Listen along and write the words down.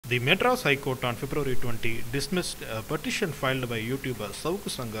The Madras High Court on February 20 dismissed a petition filed by YouTuber Savukku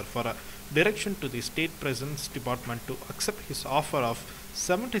Shankar for a direction to the State Prisons Department to accept his offer of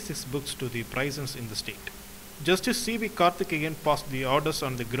 76 books to the prisons in the state. Justice CV Karthikeyan passed the orders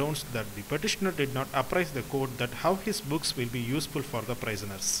on the grounds that the petitioner did not apprise the court that how his books will be useful for the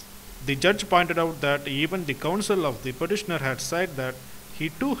prisoners. The judge pointed out that even the counsel of the petitioner had said that he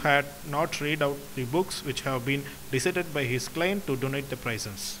too had not read out the books which have been decided by his client to donate the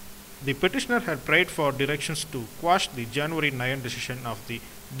prisons. The petitioner had prayed for directions to quash the January 9 decision of the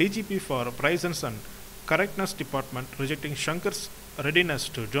DGP for Prisons and Corrections Department rejecting Shankar's readiness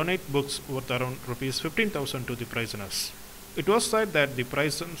to donate books worth around Rs 15,000 to the prisoners. It was said that the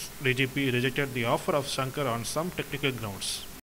prisons DGP rejected the offer of Shankar on some technical grounds.